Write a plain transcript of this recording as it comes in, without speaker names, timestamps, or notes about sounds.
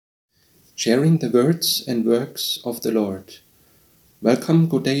sharing the words and works of the Lord. Welcome,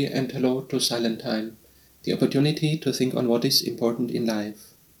 good day, and hello to Silent Time, the opportunity to think on what is important in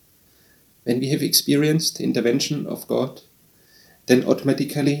life. When we have experienced the intervention of God, then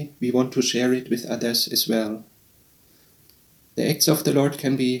automatically we want to share it with others as well. The acts of the Lord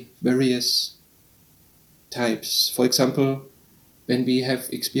can be various types. For example, when we have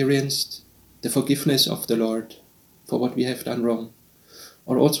experienced the forgiveness of the Lord for what we have done wrong,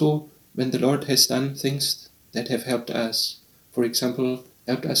 or also when the Lord has done things that have helped us, for example,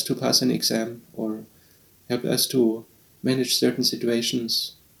 helped us to pass an exam, or helped us to manage certain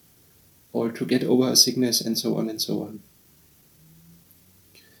situations, or to get over a sickness, and so on and so on.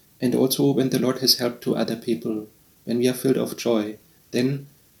 And also when the Lord has helped to other people, when we are filled of joy, then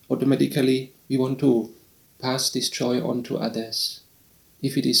automatically we want to pass this joy on to others,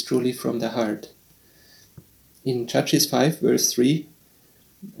 if it is truly from the heart. In Judges 5, verse 3,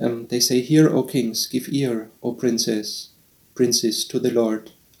 they say, "Hear, O kings, give ear, O princes, to the Lord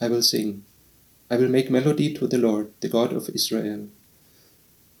I will sing. I will make melody to the Lord, the God of Israel."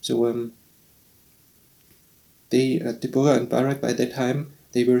 So Deborah and Barak, by that time,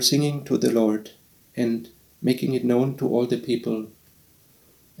 they were singing to the Lord and making it known to all the people.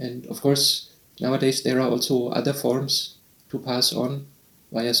 And of course, nowadays there are also other forms to pass on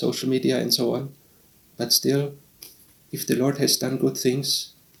via social media and so on. But still, if the Lord has done good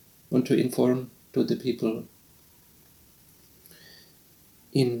things, want to inform to the people.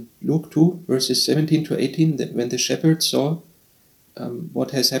 In Luke 2, verses 17 to 18, when the shepherds saw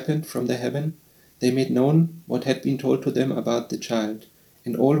what has happened from the heaven, they made known what had been told to them about the child,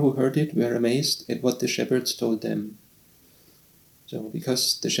 and all who heard it were amazed at what the shepherds told them. So,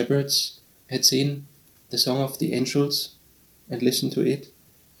 because the shepherds had seen the song of the angels and listened to it,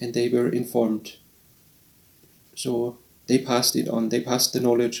 and they were informed. So they passed it on, they passed the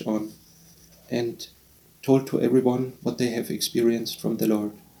knowledge on, and told to everyone what they have experienced from the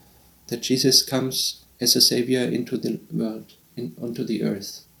Lord, that Jesus comes as a Savior into the world, onto the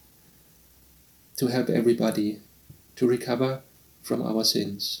earth, to help everybody to recover from our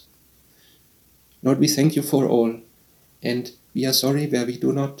sins. Lord, we thank you for all, and we are sorry where we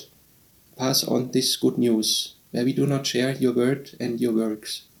do not pass on this good news, where we do not share your word and your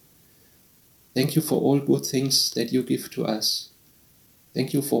works. Thank you for all good things that you give to us.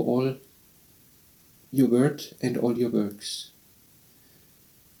 Thank you for all your word and all your works.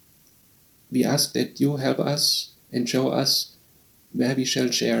 We ask that you help us and show us where we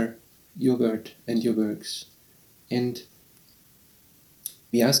shall share your word and your works. And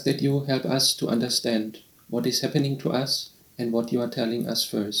we ask that you help us to understand what is happening to us and what you are telling us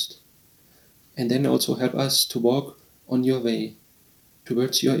first. And then also help us to walk on your way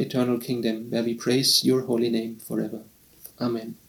towards your eternal kingdom, where we praise your holy name forever. Amen.